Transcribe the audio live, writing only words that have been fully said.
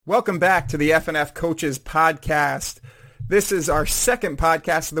Welcome back to the FNF Coaches Podcast. This is our second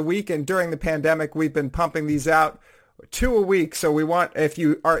podcast of the week, and during the pandemic, we've been pumping these out 2 a week. So if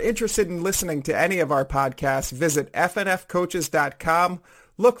you are interested in listening to any of our podcasts, visit fnfcoaches.com,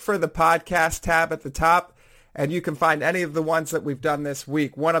 look for the podcast tab at the top, and you can find any of the ones that we've done this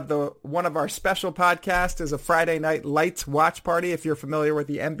week. One of our special podcasts is a Friday Night Lights watch party. If you're familiar with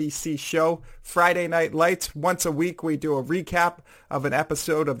the NBC show Friday Night Lights, once a week we do a recap of an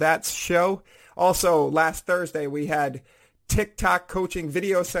episode of that show. Also, last Thursday we had TikTok coaching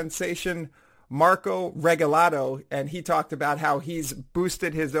video sensation Marco Regalado, and he talked about how he's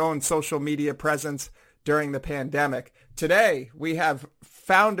boosted his own social media presence during the pandemic. Today, we have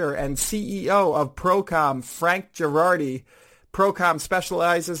founder and CEO of ProCom, Frank Girardi. ProCom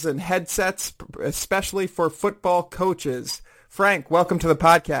specializes in headsets, especially for football coaches. Frank, welcome to the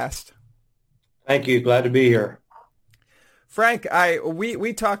podcast. Thank you. Glad to be here. Frank,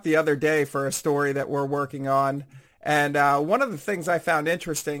 we talked the other day for a story that we're working on, and one of the things I found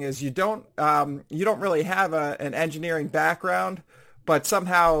interesting is you don't really have an engineering background, but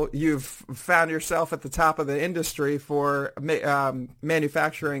somehow you've found yourself at the top of the industry for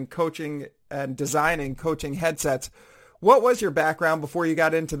manufacturing, coaching, and designing coaching headsets. What was your background before you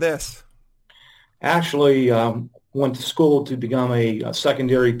got into this? Actually, went to school to become a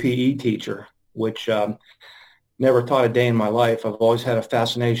secondary PE teacher, which never taught a day in my life. I've always had a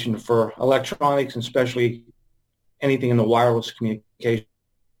fascination for electronics, and especially anything in the wireless communication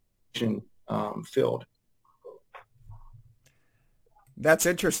field. That's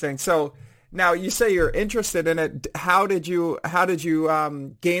interesting. So now you say you're interested in it. How did you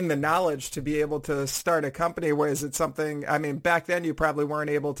gain the knowledge to be able to start a company? Where is it something? I mean, back then you probably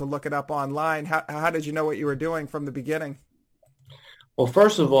weren't able to look it up online. How did you know what you were doing from the beginning? Well,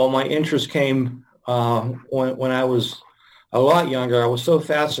 first of all, my interest came when I was a lot younger. I was so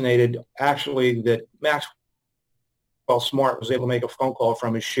fascinated, actually, that Maxwell Smart was able to make a phone call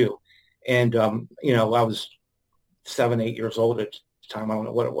from his shoe, and I was 7, 8 years old at time. I don't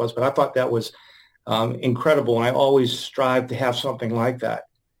know what it was, but I thought that was incredible, and I always strived to have something like that.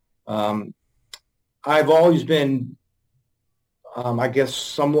 I've always been, I guess,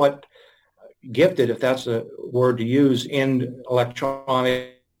 somewhat gifted, if that's a word to use, in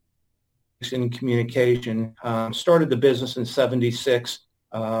electronics and communication. Started the business in '76.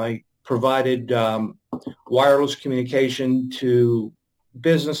 I provided wireless communication to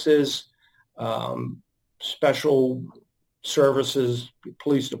businesses, special services,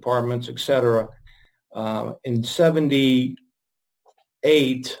 police departments, etc. In '78,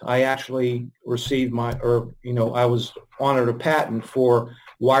 I actually received I was honored a patent for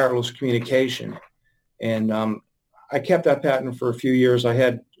wireless communication. And I kept that patent for a few years. I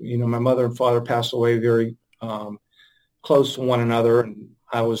had, my mother and father passed away very close to one another, and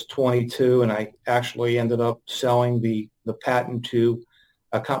I was 22, and I actually ended up selling the patent to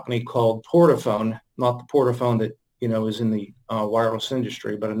a company called Portaphone, not the Portaphone that is in the wireless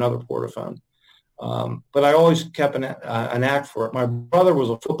industry, but another Portaphone. But I always kept an knack for it. My brother was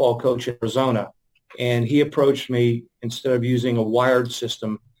a football coach in Arizona, and he approached me, instead of using a wired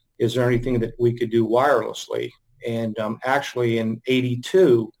system, is there anything that we could do wirelessly? And actually in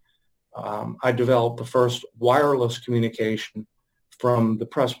 '82, I developed the first wireless communication from the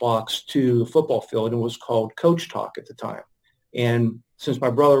press box to the football field, and it was called Coach Talk at the time. And since my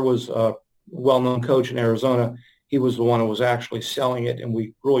brother was a well-known coach in Arizona, he was the one who was actually selling it, and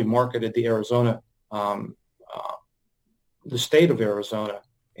we really marketed the state of Arizona,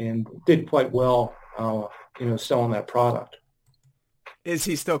 and did quite well, selling that product. Is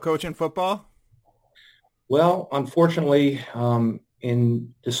he still coaching football? Well, unfortunately,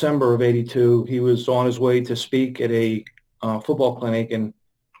 in December of '82, he was on his way to speak at a football clinic and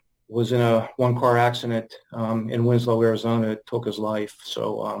was in a one-car accident in Winslow, Arizona. It took his life.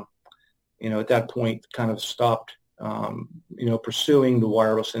 So, at that point, kind of stopped pursuing the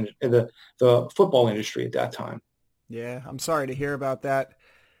wireless and the football industry at that time. Yeah, I'm sorry to hear about that.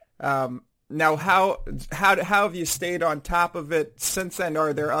 Now, how have you stayed on top of it since then?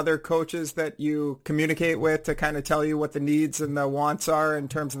 Are there other coaches that you communicate with to kind of tell you what the needs and the wants are in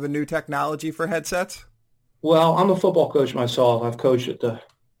terms of the new technology for headsets? Well, I'm a football coach myself. I've coached at the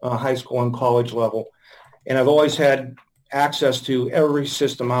high school and college level, and I've always had access to every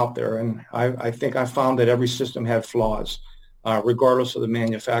system out there. And I think I found that every system had flaws, regardless of the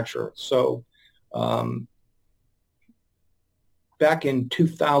manufacturer. So back in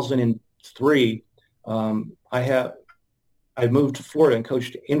 2003, I moved to Florida and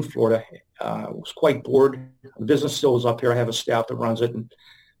coached in Florida. I was quite bored. The business still is up here. I have a staff that runs it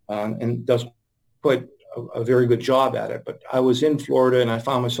and does quite a very good job at it. But I was in Florida and I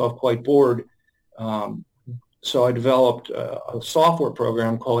found myself quite bored. So I developed a software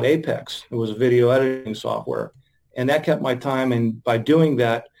program called Apex. It was a video editing software. And that kept my time. And by doing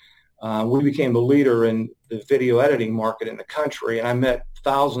that, we became the leader in the video editing market in the country. And I met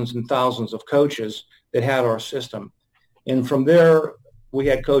thousands and thousands of coaches that had our system. And from there, we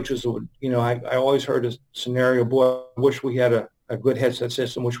had coaches that would, I always heard a scenario, boy, I wish we had a good headset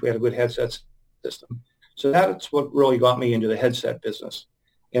system, wish we had a good headset system. So that's what really got me into the headset business.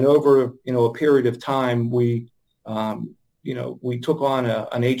 And over, a period of time, we took on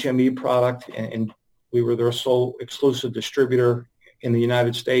an HME product, and we were their sole exclusive distributor in the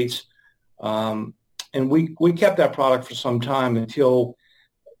United States. And we kept that product for some time until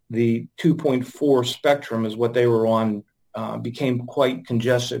the 2.4 spectrum is what they were on, became quite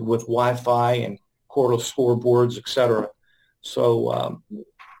congested with Wi-Fi and cordless scoreboards, et cetera. So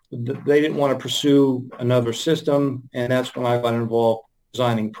they didn't want to pursue another system, and that's when I got involved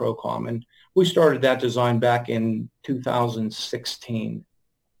designing ProCom. And we started that design back in 2016.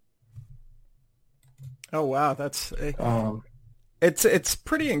 Oh, wow. That's it's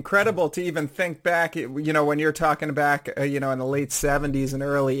pretty incredible to even think back, when you're talking back, in the late 70s and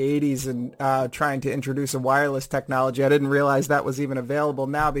early 80s and trying to introduce a wireless technology. I didn't realize that was even available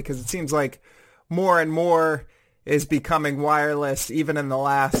now, because it seems like more and more is becoming wireless even in the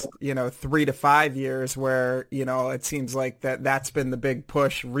last, 3 to 5 years, where, it seems like that's been the big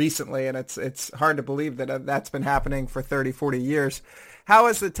push recently. And it's hard to believe that that's been happening for 30, 40 years. How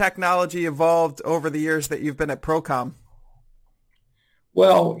has the technology evolved over the years that you've been at ProCom?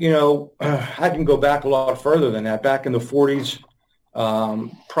 Well, I can go back a lot further than that. Back in the 40s,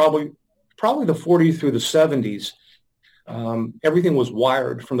 probably the 40s through the 70s, everything was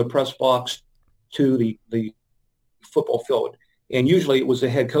wired from the press box to the football field. And usually it was the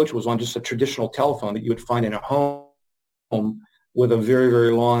head coach was on just a traditional telephone that you would find in a home with a very,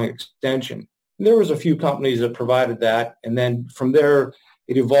 very long extension. And there was a few companies that provided that. And then from there,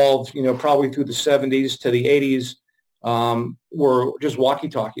 it evolved, probably through the 70s to the 80s. Were just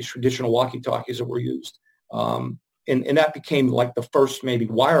walkie-talkies, traditional walkie-talkies that were used. And that became like the first maybe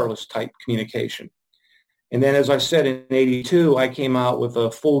wireless type communication. And then, as I said, in 82, I came out with a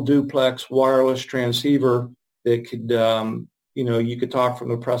full duplex wireless transceiver that could, you could talk from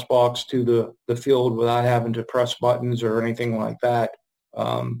the press box to the field without having to press buttons or anything like that.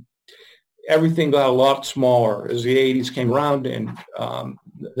 Everything got a lot smaller as the 80s came around, and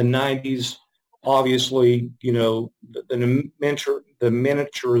the 90s. Obviously, the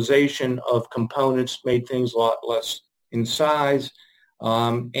miniaturization of components made things a lot less in size,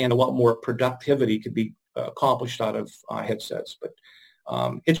 and a lot more productivity could be accomplished out of headsets. But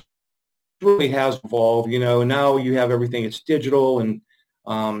it really has evolved. Now you have everything. It's digital and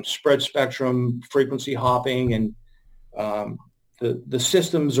spread spectrum, frequency hopping, and the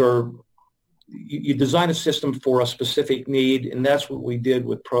systems are. You design a system for a specific need, and that's what we did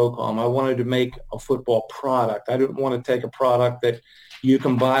with ProCom. I wanted to make a football product. I didn't want to take a product that you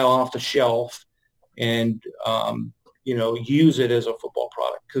can buy off the shelf and, use it as a football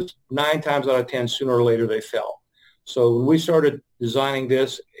product, because 9 times out of 10, sooner or later, they fail. So when we started designing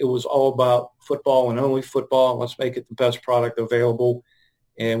this, it was all about football and only football. Let's make it the best product available.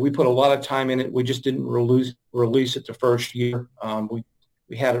 And we put a lot of time in it. We just didn't release it the first year.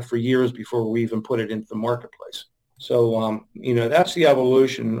 We had it for years before we even put it into the marketplace. So, that's the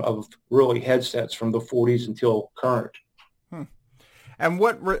evolution of really headsets from the 40s until current. And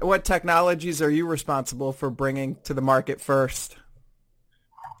what technologies are you responsible for bringing to the market first?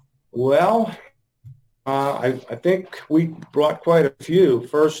 Well, I think we brought quite a few.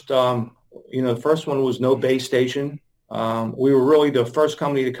 First, the first one was no base station. We were really the first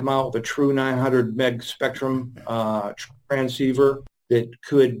company to come out with a true 900 meg spectrum transceiver that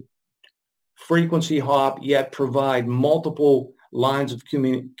could frequency hop, yet provide multiple lines of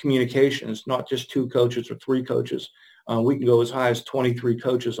communications, not just 2 coaches or 3 coaches. We can go as high as 23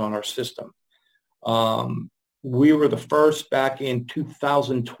 coaches on our system. We were the first back in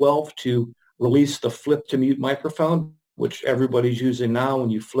 2012 to release the flip to mute microphone, which everybody's using now. When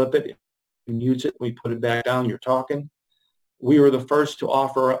you flip it, it mutes it. When you put it back down, you're talking. We were the first to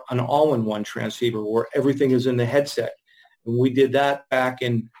offer an all-in-one transceiver where everything is in the headset. And we did that back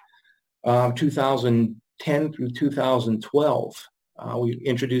in 2010 through 2012. We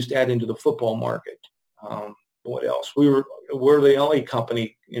introduced that into the football market. What else? We're the only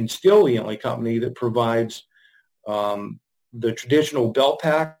company, and still the only company, that provides the traditional belt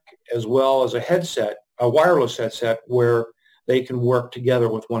pack as well as a headset, a wireless headset, where they can work together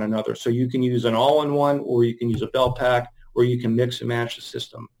with one another. So you can use an all-in-one, or you can use a belt pack, or you can mix and match the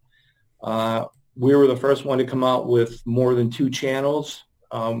system. we were the first one to come out with more than 2 channels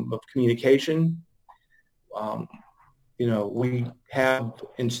of communication. We have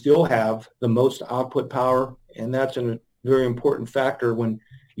and still have the most output power, and that's a very important factor when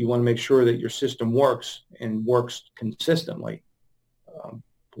you want to make sure that your system works and works consistently.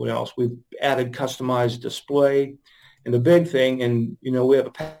 What else? We've added customized display. And the big thing, and, we have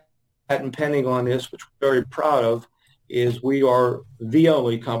a patent pending on this, which we're very proud of, is we are the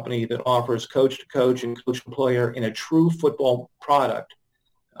only company that offers coach-to-coach and coach-to-player in a true football product.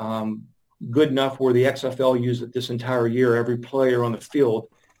 Good enough where the XFL used it this entire year. Every player on the field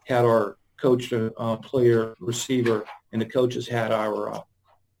had our coach-to-player receiver, and the coaches had our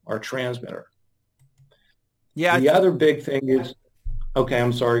transmitter. Yeah. The other big thing is, okay,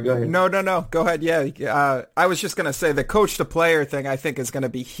 I'm sorry, go ahead. No, go ahead. Yeah. I was just going to say the coach-to-player thing I think is going to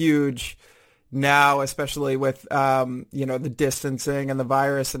be huge now, especially with, the distancing and the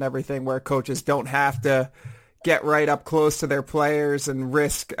virus and everything, where coaches don't have to get right up close to their players and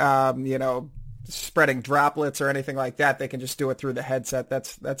risk, spreading droplets or anything like that. They can just do it through the headset.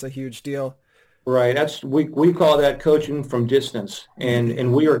 That's a huge deal. Right. We call that coaching from distance,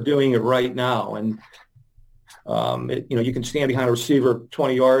 and we are doing it right now. And you can stand behind a receiver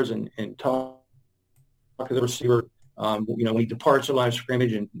 20 yards and talk to the receiver. When he departs the line of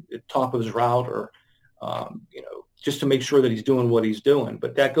scrimmage and talk of his route, or just to make sure that he's doing what he's doing.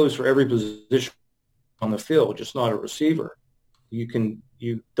 But that goes for every position on the field, just not a receiver.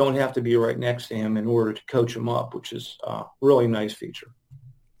 You don't have to be right next to him in order to coach him up, which is a really nice feature.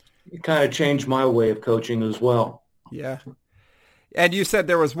 It kind of changed my way of coaching as well. Yeah. And you said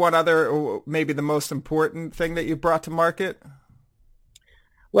there was one other, maybe the most important thing that you brought to market?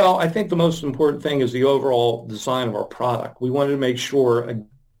 Well, I think the most important thing is the overall design of our product. We wanted to make sure,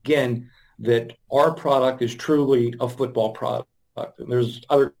 again, that our product is truly a football product. And there's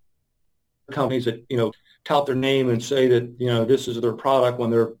other companies that, tout their name and say that, this is their product when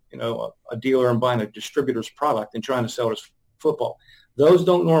they're, a dealer and buying a distributor's product and trying to sell it as football. Those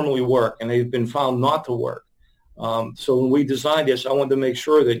don't normally work, and they've been found not to work. So when we designed this, I wanted to make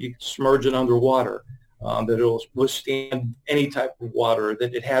sure that you could submerge it underwater, that it'll withstand any type of water,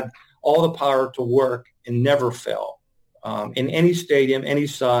 that it had all the power to work and never fail in any stadium, any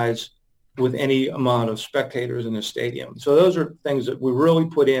size, with any amount of spectators in the stadium. So those are things that we really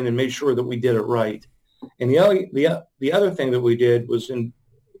put in and made sure that we did it right. And the other thing that we did was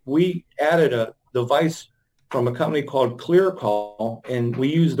we added a device from a company called ClearCall, and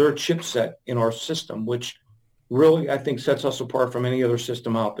we use their chipset in our system, which really, I think, sets us apart from any other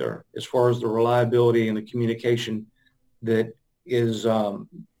system out there as far as the reliability and the communication that is,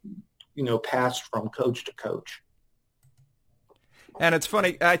 passed from coach to coach. And it's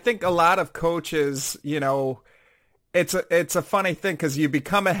funny. I think a lot of coaches, it's a funny thing because you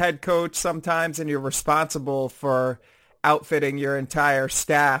become a head coach sometimes and you're responsible for outfitting your entire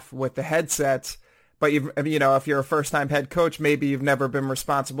staff with the headsets. But if you're a first-time head coach, maybe you've never been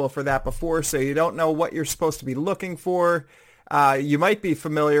responsible for that before, so you don't know what you're supposed to be looking for. You might be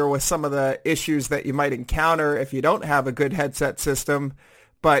familiar with some of the issues that you might encounter if you don't have a good headset system,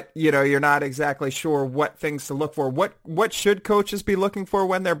 but you're not exactly sure what things to look for. What should coaches be looking for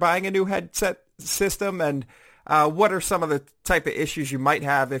when they're buying a new headset system, and what are some of the type of issues you might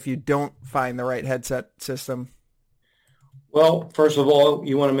have if you don't find the right headset system? Well, first of all,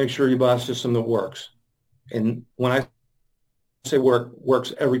 you want to make sure you buy a system that works. And when I say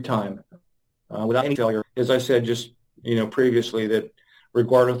works every time, without any failure. As I said just previously, that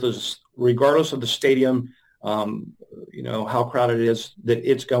regardless of the stadium, how crowded it is, that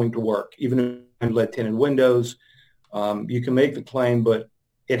it's going to work. Even in lead tinted windows, you can make the claim, but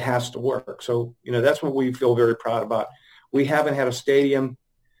it has to work. So that's what we feel very proud about. We haven't had a stadium.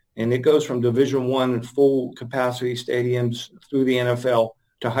 And it goes from Division I full capacity stadiums through the NFL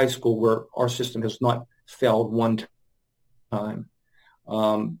to high school where our system has not failed one time.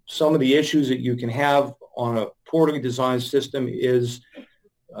 Some of the issues that you can have on a poorly designed system is,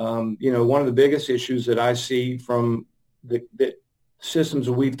 one of the biggest issues that I see from the systems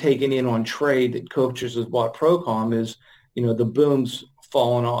that we've taken in on trade that coaches have bought ProCom is, the booms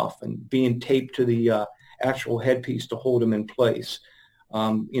falling off and being taped to the actual headpiece to hold them in place.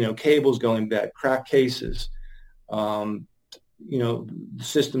 Cables going bad, cracked cases, the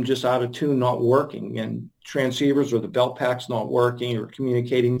system just out of tune, not working, and transceivers or the belt packs not working or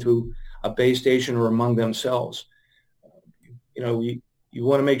communicating to a base station or among themselves. You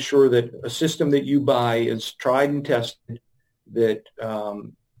want to make sure that a system that you buy is tried and tested, that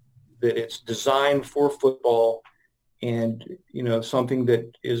it's designed for football, and something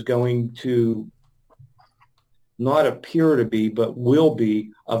that is going to not appear to be, but will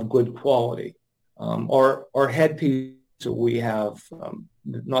be of good quality. Our headpiece that we have,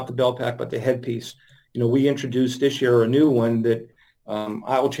 not the belt pack, but the headpiece. We introduced this year a new one that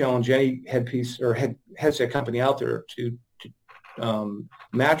I will challenge any headpiece or headset company out there to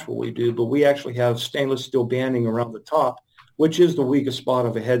match what we do. But we actually have stainless steel banding around the top, which is the weakest spot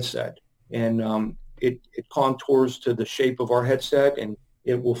of a headset. And it contours to the shape of our headset, and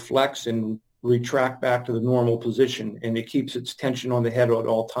it will flex and retract back to the normal position, and it keeps its tension on the head at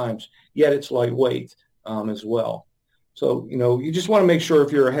all times. Yet it's lightweight as well. So, you just want to make sure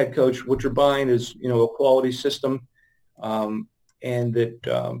if you're a head coach, what you're buying is, a quality system, and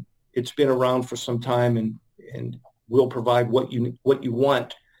that it's been around for some time and will provide what you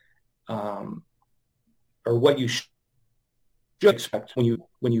want, or what you should expect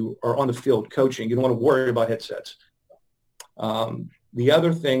when you are on the field coaching. You don't want to worry about headsets. The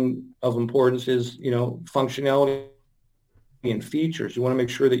other thing of importance is, functionality and features. You want to make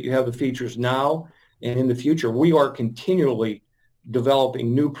sure that you have the features now and in the future. We are continually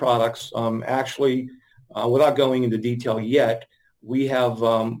developing new products. Actually, without going into detail yet, we have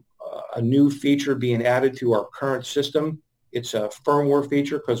a new feature being added to our current system. It's a firmware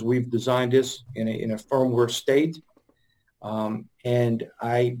feature because we've designed this in a firmware state. And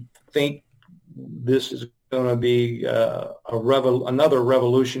I think this is going to be another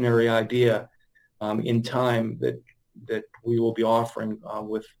revolutionary idea in time that we will be offering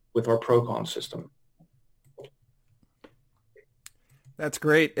with our ProCom system. That's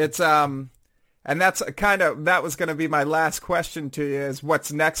great. It's and that's that was going to be my last question to you, is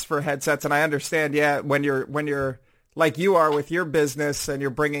what's next for headsets. And I understand, when you're like you are with your business and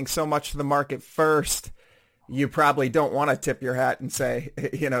you're bringing so much to the market first, you probably don't want to tip your hat and say,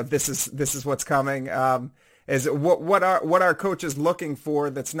 this is what's coming. What are coaches looking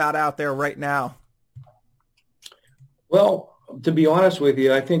for that's not out there right now? Well, to be honest with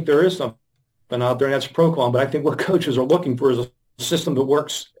you, I think there is something out there, and that's ProCom. But I think what coaches are looking for is a system that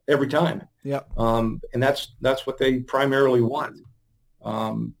works every time. Yeah. And that's what they primarily want.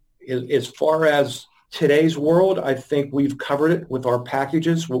 As far as today's world, I think we've covered it with our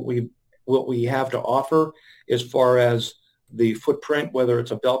packages. What we have to offer as far as the footprint, whether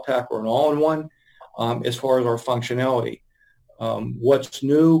it's a belt pack or an all-in-one, as far as our functionality. What's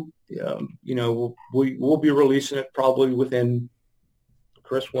new, we'll be releasing it probably within,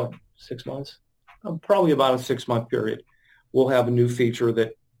 Chris, 6 months? Probably about a 6-month period. We'll have a new feature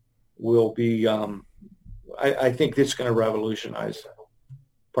that will be, I think it's going to revolutionize.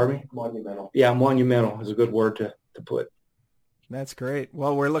 Pardon me? Monumental. Yeah, monumental is a good word to put. That's great.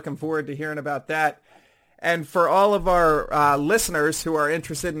 Well, we're looking forward to hearing about that. And for all of our listeners who are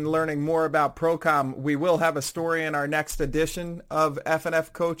interested in learning more about ProCom, we will have a story in our next edition of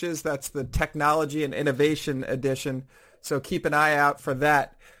FNF Coaches. That's the Technology and Innovation edition. So keep an eye out for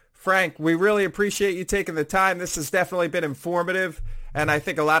that. Frank, we really appreciate you taking the time. This has definitely been informative. And I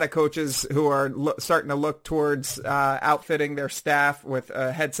think a lot of coaches who are starting to look towards outfitting their staff with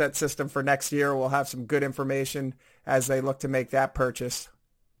a headset system for next year will have some good information as they look to make that purchase.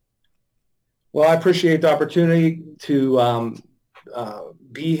 Well, I appreciate the opportunity to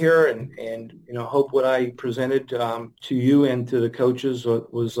be here and hope what I presented to you and to the coaches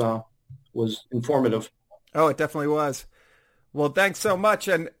was informative. Oh, it definitely was. Well, thanks so much.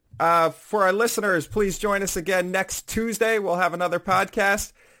 And for our listeners, please join us again next Tuesday. We'll have another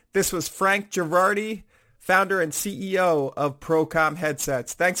podcast. This was Frank Girardi, founder and CEO of ProCom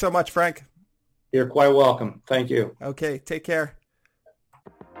Headsets. Thanks so much, Frank. You're quite welcome. Thank you. Okay, take care.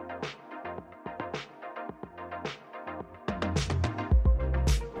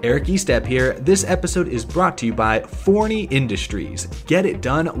 Eric Estep here. This episode is brought to you by Forney Industries. Get it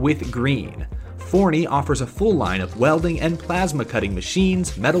done with green. Forney offers a full line of welding and plasma cutting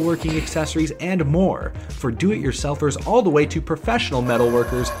machines, metalworking accessories, and more. For do-it-yourselfers all the way to professional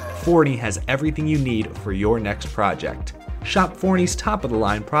metalworkers, Forney has everything you need for your next project. Shop Forney's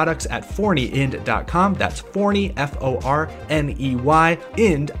top-of-the-line products at forneyInd.com. That's Forney, Forney,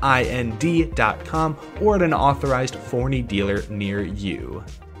 Ind.com, or at an authorized Forney dealer near you.